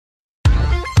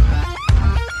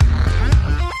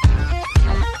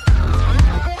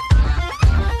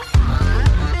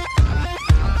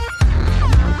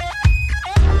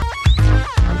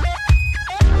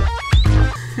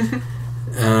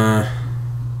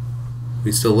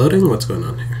We still loading? What's going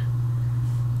on here?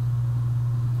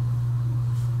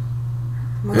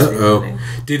 Uh-oh.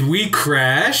 Did we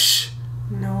crash?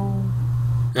 No.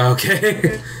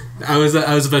 Okay. I was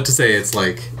about to say it's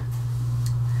like,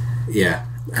 yeah,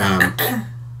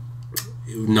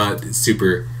 not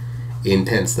super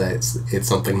intense that it's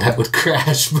something that would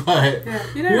crash, but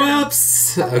yeah,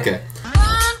 whoops. Okay.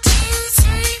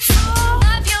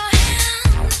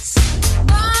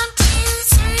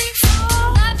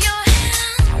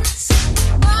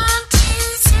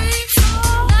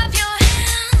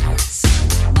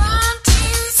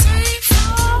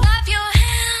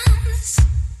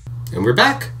 And we're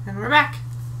back. And we're back.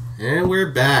 And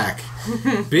we're back.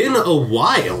 Been a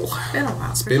while. Been a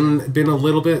while. It's been a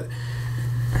little bit.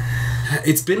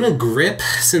 It's been a grip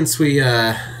since we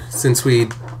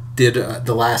did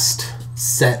the last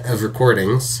set of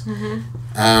recordings.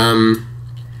 Mm-hmm.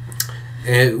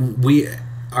 And we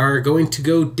are going to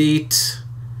go date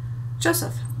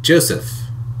Joseph.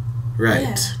 Right.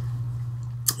 Yeah.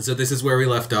 So this is where we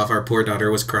left off. Our poor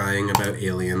daughter was crying about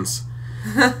aliens.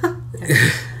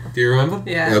 Do you remember?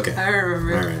 Yeah. Okay. I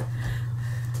remember. All right.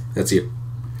 That's you.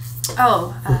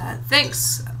 Oh,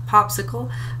 thanks, Popsicle.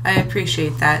 I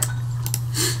appreciate that.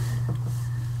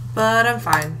 But I'm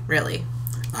fine, really.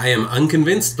 I am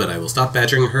unconvinced, but I will stop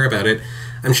badgering her about it.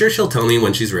 I'm sure she'll tell me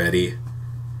when she's ready.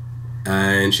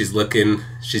 And she's looking.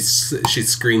 She's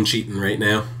screen cheating right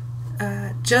now.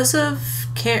 Joseph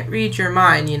can't read your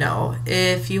mind, you know.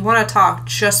 If you want to talk,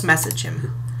 just message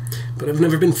him. But I've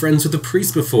never been friends with a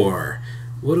priest before.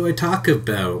 What do I talk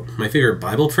about? My favorite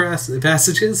Bible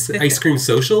passages? Ice cream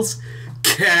socials?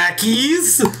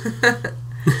 Khakis?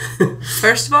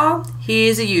 First of all,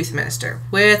 he's a youth minister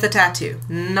with a tattoo,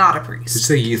 not a priest. Did you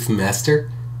say youth master?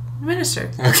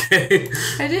 Minister. Okay.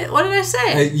 I did. What did I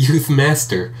say? Youth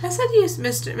master. I said youth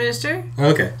minister.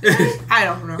 Okay. I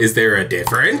don't know. Is there a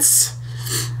difference?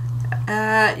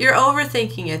 You're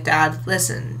overthinking it, Dad.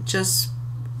 Listen, just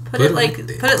put it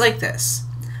like this.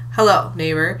 Hello,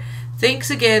 neighbor.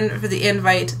 Thanks again for the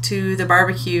invite to the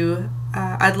barbecue.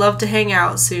 I'd love to hang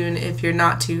out soon if you're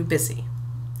not too busy.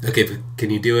 Okay, but can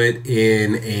you do it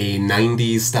in a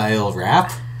 90s style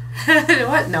rap?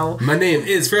 What? No. My name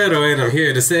is Frodo and I'm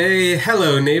here to say,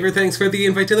 hello neighbor, thanks for the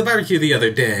invite to the barbecue the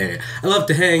other day. I'd love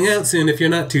to hang out soon if you're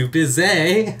not too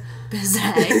busy. Busy.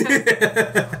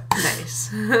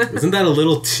 Nice. Isn't that a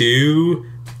little too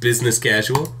business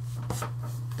casual?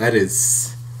 That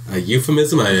is a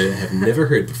euphemism I have never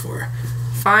heard before.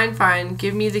 Fine.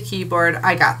 Give me the keyboard.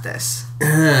 I got this.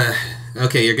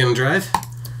 Okay, you're gonna drive?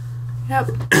 Yep.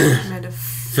 Amanda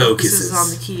focuses on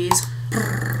the keys.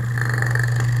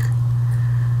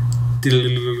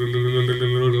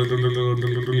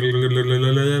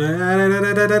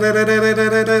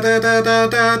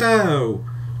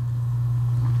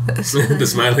 The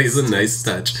smiley is a nice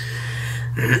touch.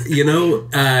 You know,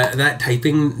 that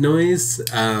typing noise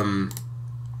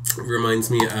reminds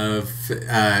me of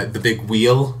the big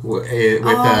wheel with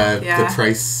The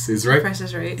Price is Right. The Price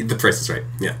is Right. The Price is Right,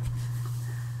 yeah.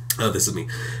 Oh, this is me.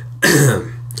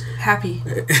 Happy.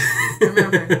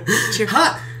 Remember.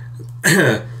 Cheerful.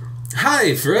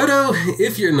 Hi, Frodo.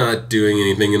 If you're not doing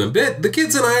anything in a bit, the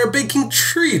kids and I are baking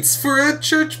treats for a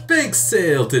church bake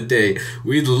sale today.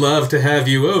 We'd love to have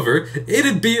you over.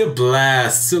 It'd be a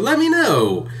blast, so let me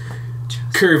know.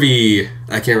 Curvy...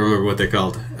 I can't remember what they're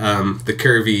called. The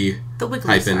curvy... The wiggle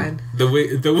hyphen. sign. The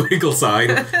wiggle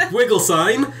sign. Wiggle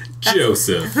sign,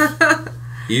 Joseph.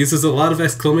 He uses a lot of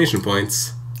exclamation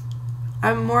points.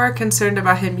 I'm more concerned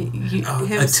about him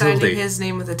signing his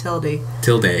name with a tilde.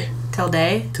 Tilde.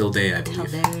 Tilde? Tilde, I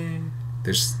believe.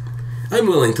 Tilde. I'm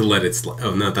willing to let it slide.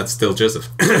 Oh, no, that's still Joseph.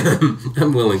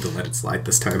 I'm willing to let it slide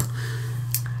this time.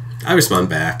 I respond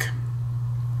back.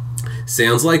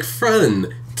 Sounds like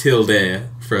fun, Tilde,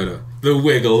 Frodo. The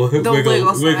wiggle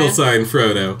sign,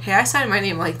 Frodo. Hey, I signed my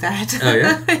name like that. Oh,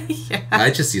 yeah? Yeah. I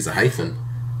just use a hyphen.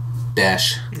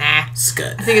 Dash. Nah.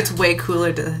 Scud. I think it's way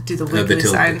cooler to do the wiggly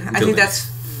sign. I think that's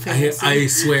fancy. I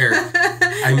swear.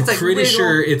 I'm It's like pretty wiggle.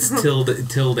 sure it's tilde,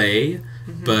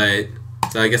 but...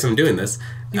 So I guess I'm doing this.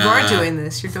 You are doing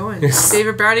this. You're going. Save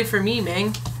a brownie for me,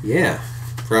 man. Yeah.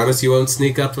 Promise you won't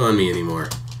sneak up on me anymore.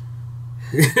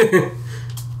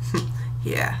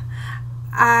 Yeah.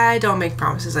 I don't make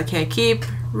promises I can't keep.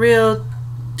 Real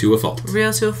To a fault.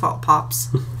 Real to a fault, Pops.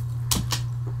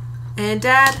 And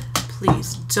Dad,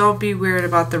 please, don't be weird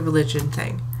about the religion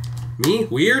thing. Me?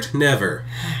 Weird? Never.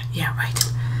 Yeah, right.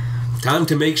 Time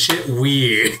to make shit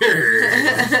weird.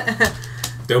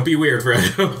 Don't be weird,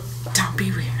 Frodo. Don't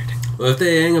be weird. What if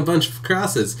they hang a bunch of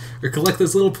crosses? Or collect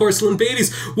those little porcelain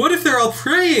babies? What if they're all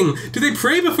praying? Do they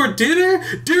pray before dinner?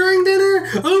 During dinner?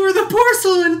 Over the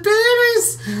porcelain,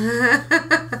 babies!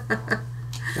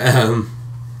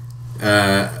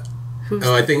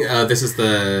 I think this is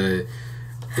the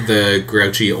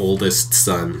grouchy oldest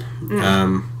son.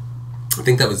 I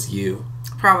think that was you.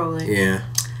 Probably. Yeah.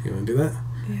 You want to do that?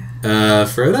 Yeah.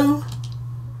 Frodo?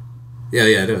 Yeah,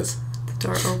 it is. The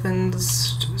door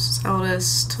opens. Joseph's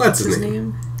eldest. What's his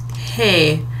name?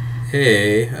 Hey.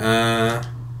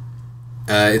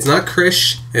 It's not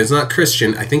Krish. It's not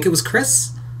Christian. I think it was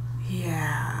Chris.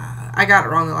 Yeah. I got it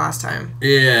wrong the last time.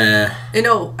 Yeah.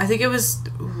 No, I think it was...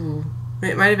 Ooh,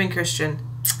 it might have been Christian.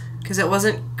 Because it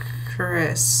wasn't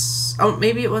Chris. Oh,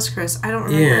 maybe it was Chris. I don't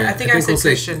remember. Yeah, I think I said we'll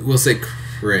Christian. We'll say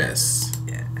Chris.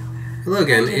 Yeah. Hello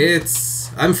again.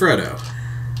 I'm Frodo.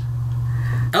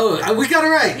 Oh, we got it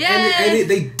right. Yay! And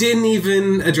they didn't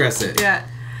even address it. Yeah.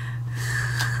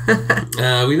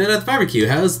 We met at the barbecue.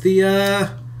 How's the,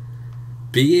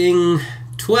 being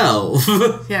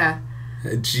 12? Yeah.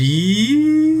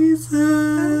 Jesus.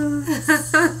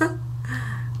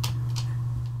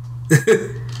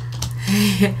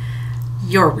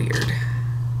 You're weird.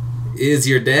 Is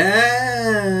your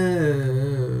dad...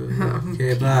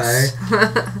 Okay, bye.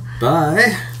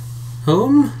 Bye.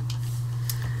 Home?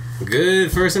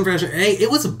 Good first impression. Hey, it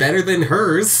was better than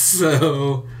hers,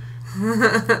 so...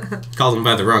 Called him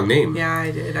by the wrong name. Yeah,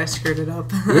 I did. I screwed it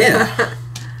up. Yeah.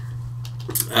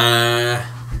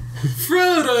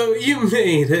 Frodo, you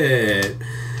made it!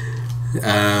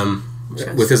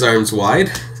 With his arms wide.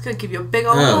 It's gonna give you a big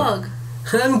old hug.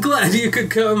 I'm glad you could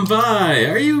come by.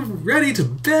 Are you ready to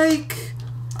bake?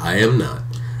 I am not.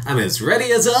 I'm as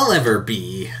ready as I'll ever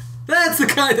be. That's the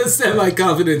kind of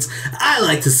semi-confidence I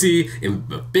like to see in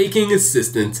a baking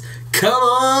assistant. Come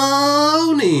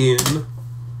on in.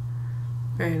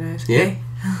 Very nice. Yeah.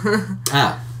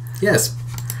 Okay. Yes.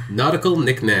 Nautical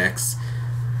knickknacks.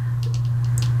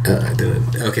 I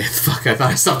didn't. Okay, fuck, I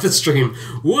thought I stopped the stream.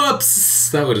 Whoops!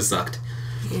 That would have sucked.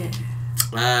 Yeah.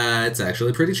 It's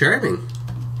actually pretty charming.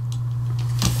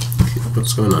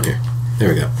 What's going on here? There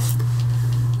we go.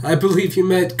 I believe you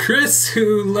met Chris,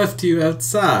 who left you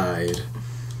outside.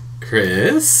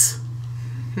 Chris?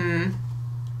 Are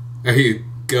you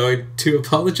going to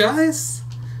apologize?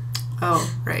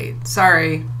 Oh, right.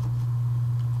 Sorry.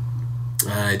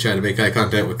 I try to make eye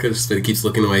contact with Chris, but he keeps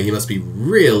looking away. He must be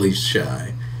really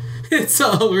shy. It's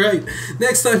alright.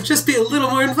 Next time, just be a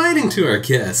little more inviting to our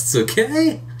guests,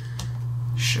 okay?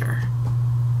 Sure.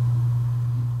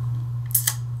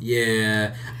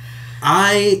 Yeah.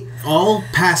 All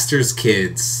pastors'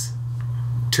 kids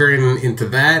turn into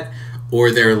that, or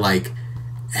they're like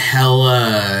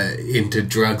hella into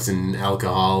drugs and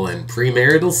alcohol and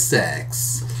premarital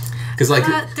sex. Because like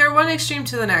they're one extreme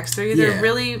to the next. They're either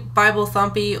really Bible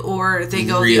thumpy or they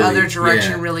go the other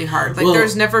direction really hard. Like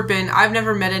I've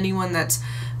never met anyone that's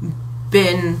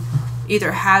been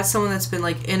either had someone that's been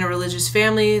like in a religious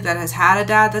family that has had a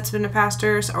dad that's been a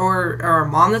pastor or a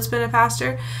mom that's been a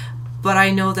pastor. But I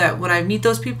know that when I meet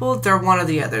those people, they're one or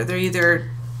the other. They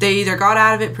either got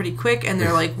out of it pretty quick and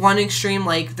they're like one extreme,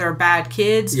 like they're bad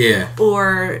kids,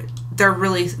 or they're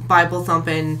really Bible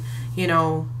thumping. You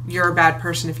know, you're a bad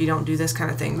person if you don't do this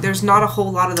kind of thing. There's not a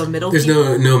whole lot of the middle. There's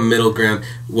people. no middle ground.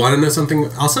 Want to know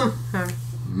something awesome? Huh.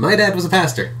 My dad was a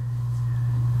pastor.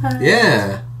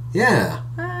 Yeah.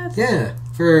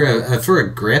 For a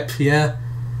grip, yeah.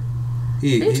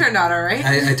 He turned out all right.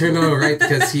 I turned out all right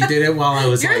because he did it while I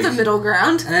was. You're the middle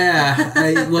ground.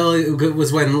 Yeah. Well, it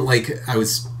was when like I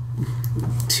was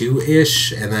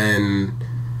 2-ish, and then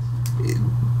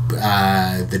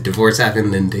the divorce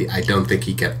happened, and I don't think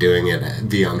he kept doing it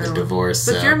beyond the divorce.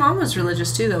 But your mom was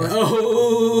religious too, though.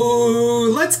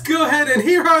 Oh, let's go ahead and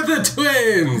here are the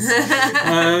twins.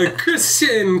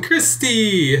 Christian,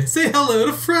 Christy, say hello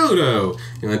to Frodo.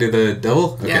 You want to do the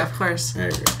double? Okay. Yeah, of course. All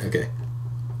right. Okay.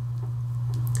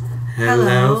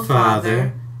 Hello,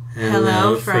 Father.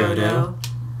 Hello, Frodo.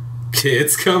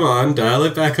 Kids, come on, dial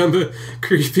it back on the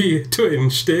creepy twin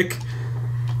shtick.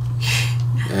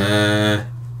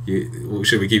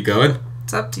 Should we keep going?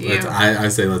 It's up to you. I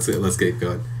say let's keep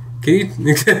going.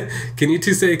 Can you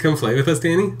two say come play with us,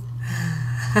 Danny?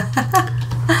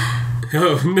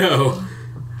 Oh no.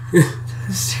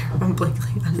 I'm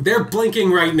blinking. They're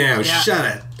blinking right now. Yeah. Shut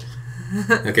it.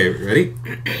 Okay, ready?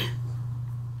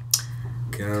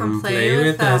 Come play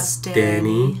with us,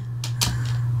 Danny.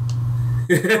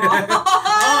 Oh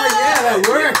yeah, that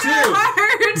worked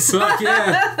too. Fuck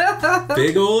yeah.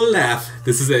 Big old laugh.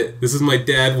 This is it. This is my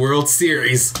Dad World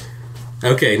Series.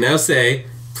 Okay, now say,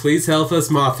 please help us,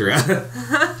 Mothra.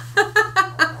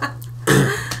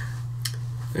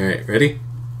 Alright, ready?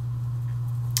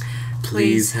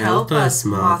 Please help us,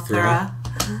 Mothra.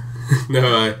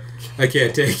 No, I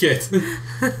can't take it.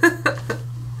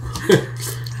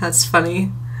 That's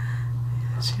funny.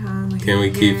 Can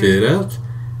we keep it up?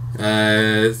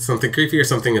 Something creepy or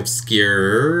something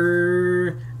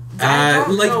obscure?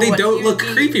 Like they don't look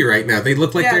creepy right now. They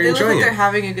look like they're enjoying it. They're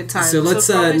having a good time. So let's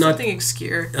not something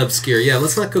obscure. Obscure, yeah.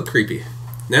 Let's not go creepy.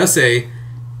 Now say,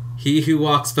 "He who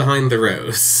walks behind the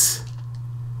rose."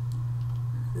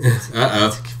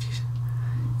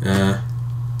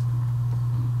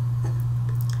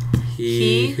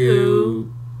 He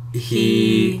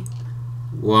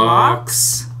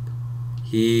walks.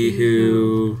 He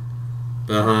who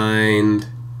behind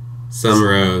some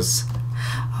rose.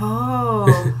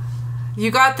 Oh. You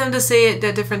got them to say it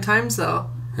at different times, though.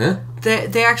 Huh?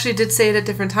 They actually did say it at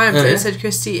different times. Oh, They yeah? said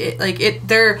Christy,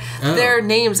 their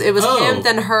names. It was him,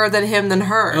 then her, then him, then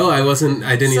her. Oh, I didn't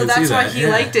even see that. So that's why he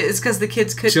liked it, is because the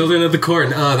kids could... Children of the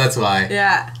Corn. Oh, that's why.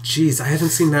 Yeah. Jeez, I haven't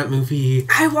seen that movie.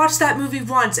 I watched that movie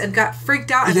once and got freaked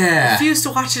out and refused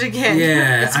to watch it again.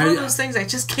 Yeah. It's one of those things I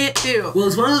just can't do. Well,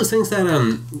 it's one of those things that,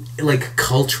 like,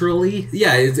 culturally...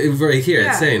 Yeah, it's right here.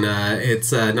 It's saying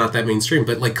it's not that mainstream,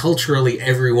 but, like, culturally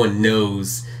everyone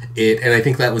knows it, and I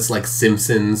think that was, like,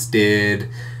 Simpsons did...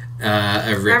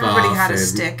 a rip-off. Everybody had a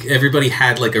stick. Everybody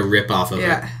had, like, a rip-off of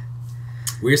it.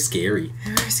 We're scary.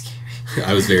 We're scary.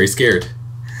 I was very scared.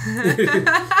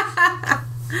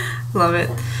 Love it.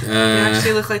 They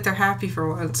actually look like they're happy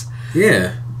for once.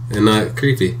 Yeah, and not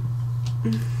creepy.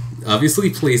 Obviously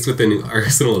pleased with the new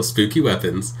arsenal of spooky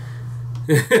weapons.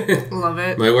 Love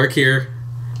it. My work here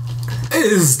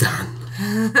is done.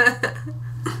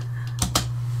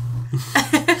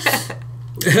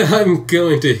 I'm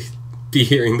going to be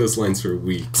hearing those lines for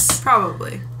weeks.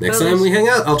 Probably. Next time we hang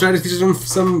out, I'll try to teach them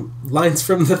some lines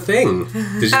from The Thing.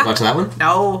 Did you watch that one?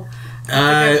 No. I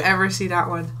don't think I've ever seen that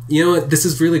one. You know what? This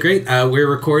is really great. We're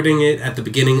recording it at the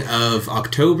beginning of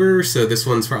October, so this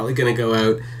one's probably going to go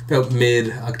out about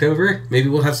mid-October. Maybe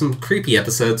we'll have some creepy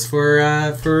episodes for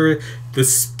the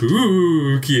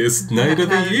spookiest night of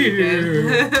the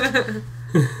year.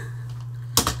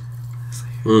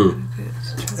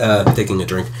 Taking a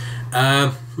drink.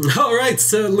 Alright,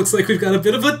 so it looks like we've got a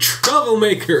bit of a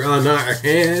troublemaker on our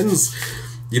hands.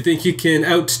 You think you can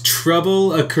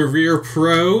out-trouble a career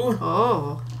pro?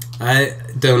 Oh. I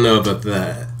don't know about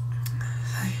that.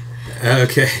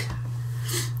 Okay.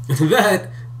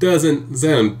 That doesn't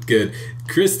sound good.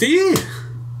 Christy?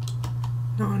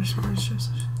 No, I'm just...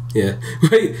 Yeah.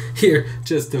 Wait, here,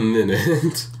 just a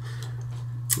minute.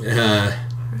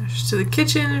 To the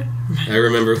kitchen. I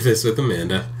remember this with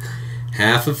Amanda.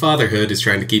 Half of fatherhood is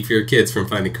trying to keep your kids from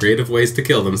finding creative ways to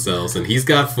kill themselves, and he's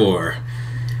got 4.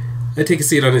 I take a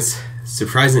seat on his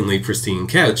surprisingly pristine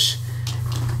couch.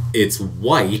 It's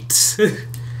white.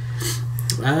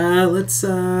 Let's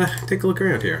take a look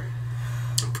around here.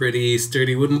 Pretty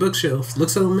sturdy wooden bookshelf.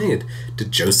 Looks homemade.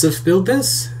 Did Joseph build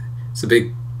this? It's a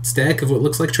big stack of what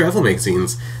looks like travel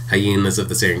magazines. Hyenas of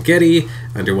the Serengeti,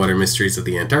 Underwater Mysteries of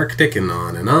the Antarctic, and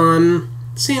on and on.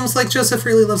 Seems like Joseph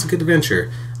really loves a good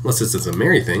adventure. Unless this is a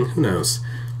Mary thing, who knows?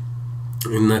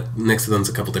 And that, next to them's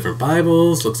a couple different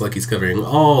Bibles. Looks like he's covering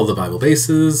all the Bible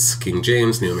bases. King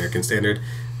James, New American Standard.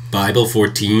 Bible for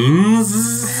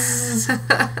teens.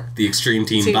 The Extreme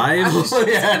Teen Bible. He's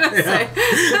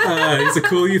a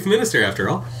cool youth minister, after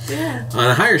all. Yeah. On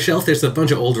a higher shelf, there's a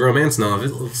bunch of old romance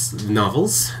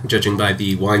novels. Judging by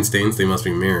the wine stains, they must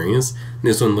be Mary's. And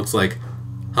this one looks like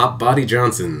Hot Body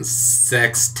Johnson's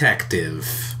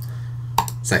Sex-tective.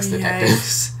 Sex Detective.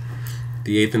 Yikes.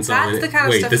 The 8th installment. That's the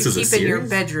kind of stuff you keep in your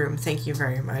bedroom. Thank you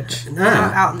very much.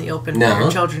 Not out in the open for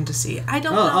your children to see. I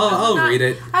don't know. I'll read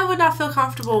it. I would not feel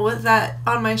comfortable with that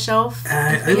on my shelf. If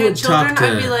I you had would children, talk to...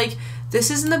 I'd be like, this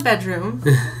is in the bedroom.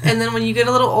 And then when you get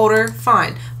a little older,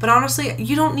 fine. But honestly,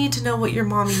 you don't need to know what your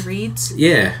mommy reads.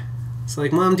 Yeah. It's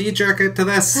like, Mom, do you jerk it to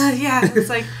this? Yeah. It's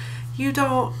like, you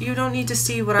don't need to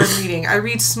see what I'm reading. I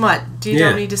read smut. You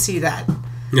don't need to see that.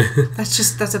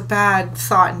 That's a bad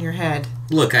thought in your head.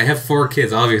 Look, I have 4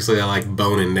 kids. Obviously, I like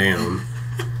boning down.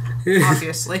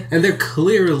 Obviously. And they're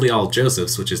clearly all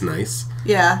Joseph's, which is nice.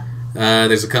 Yeah.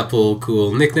 There's a couple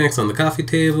cool knickknacks on the coffee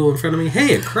table in front of me.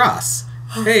 Hey, a cross.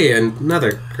 Hey,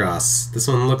 another cross. This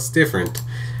one looks different.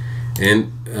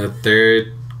 And a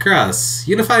third cross.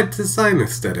 Unified design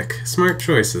aesthetic. Smart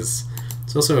choices.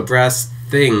 There's also a brass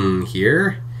thing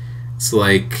here. It's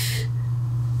like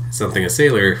something a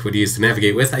sailor would use to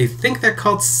navigate with. I think they're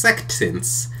called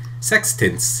sextants.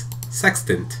 Sextant.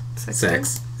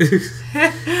 Sex.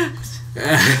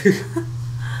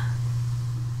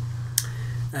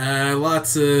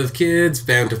 Lots of kids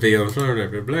bound to be on blah, blah,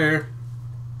 blah, blah.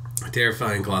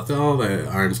 Terrifying cloth doll. The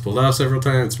arms pulled off several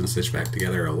times. Been stitched back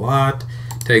together a lot.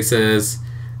 Tag says,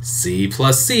 C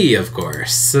plus C, of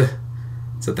course.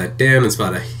 Set that down and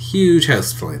spot a huge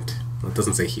houseplant. Well, it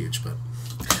doesn't say huge, but...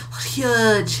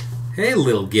 Huge. Hey,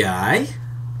 little guy.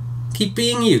 Keep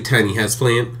being you, tiny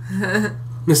houseplant.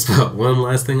 Let's spot one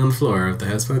last thing on the floor of the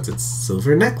houseplants. It's a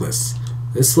silver necklace.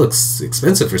 This looks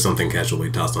expensive for something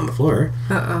casually tossed on the floor.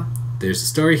 Uh-oh. There's a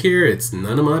story here. It's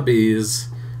none of my bees.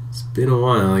 It's been a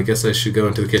while. I guess I should go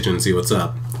into the kitchen and see what's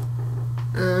up.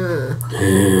 All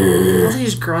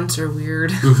these grunts are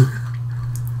weird.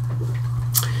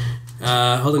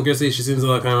 Hold on, Chrissy. She seems a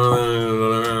lot kind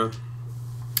of...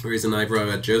 Raise an eyebrow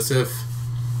at Joseph.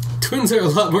 Twins are a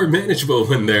lot more manageable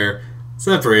when they're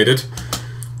separated.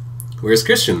 Where's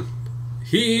Christian?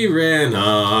 He ran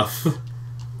off.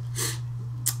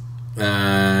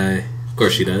 Of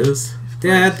course she does.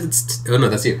 Dad, it's... Oh, no,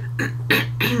 that's you.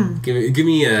 give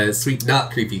me a sweet,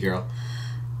 not creepy girl.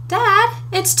 Dad,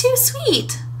 it's too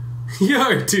sweet.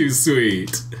 You're too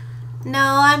sweet.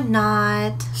 No, I'm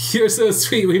not. You're so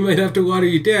sweet we might have to water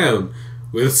you down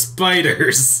with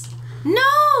spiders.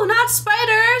 No, not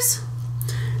spiders.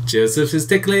 Joseph is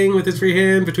tickling with his free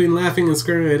hand between laughing and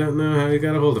screaming. I don't know how he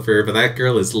got a hold of her, but that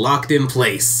girl is locked in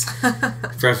place.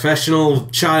 Professional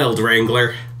child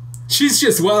wrangler. She's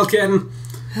just wildcatting.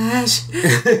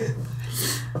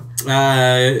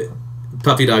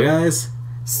 Puppy dog eyes.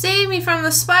 Save me from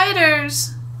the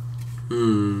spiders.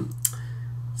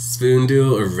 Spoon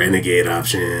duel or renegade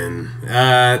option.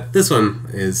 This one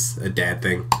is a dad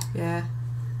thing. Yeah.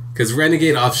 Because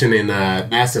renegade option in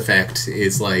Mass Effect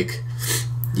is like,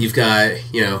 you've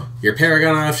got, you know, your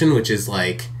Paragon option, which is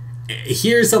like,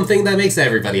 here's something that makes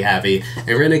everybody happy.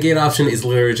 And renegade option is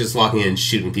literally just walking in and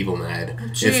shooting people mad.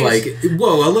 Jeez. It's like,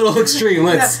 whoa, a little extreme.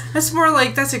 Let's... That's more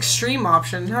like, that's extreme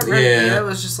option, not renegade. Yeah. That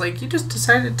was just like, you just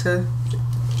decided to...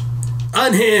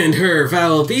 Unhand her,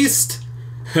 foul beast.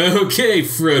 Okay,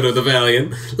 Frodo the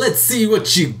Valiant. Let's see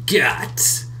what you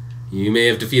got. You may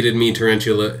have defeated me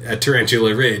at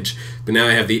Tarantula Ridge, but now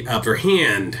I have the upper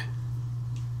hand.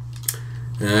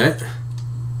 Alright.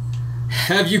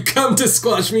 Have you come to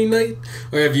squash me, knight?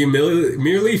 Or have you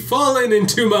merely fallen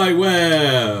into my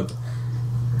web?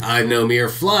 I'm no mere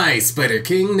fly, Spider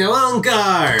King. Now on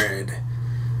guard!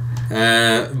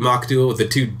 Mock duel with the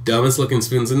two dumbest looking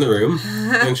spoons in the room.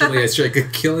 Eventually I strike a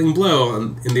killing blow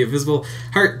in the invisible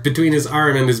heart between his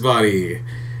arm and his body.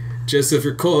 Joseph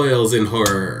recoils in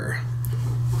horror.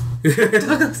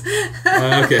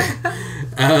 Okay.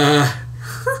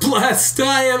 Blast,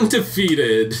 I am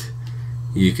defeated.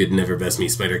 You could never best me,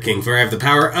 Spider King, for I have the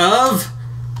power of...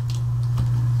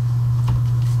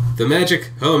 the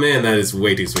magic... Oh man, that is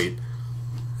way too sweet.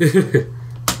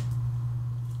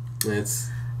 It's...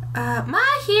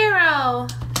 my hero!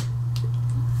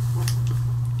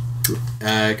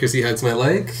 Chrissy hugs my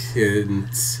leg and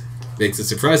makes a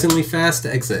surprisingly fast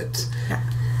exit. Yeah.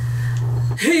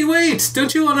 Hey, wait!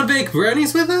 Don't you want to bake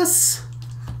brownies with us?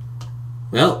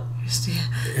 Well,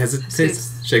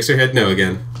 hesitates, shakes her head no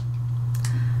again.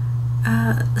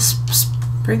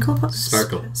 Sprinkle pony?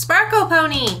 Sparkle. Sparkle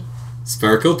pony!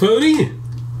 Sparkle pony?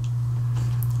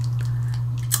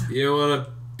 You don't want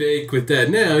to bake with that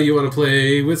now, you want to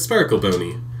play with Sparkle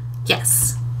pony.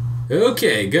 Yes.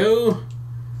 Okay, go.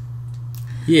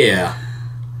 Yeah.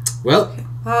 Well. Okay.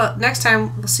 Well, next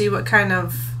time we'll see what kind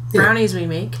of brownies we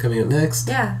make. Coming up next.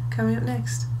 Yeah, coming up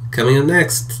next. Coming up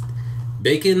next.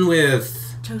 Bacon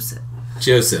with... Joseph.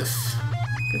 Joseph.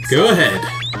 Go ahead.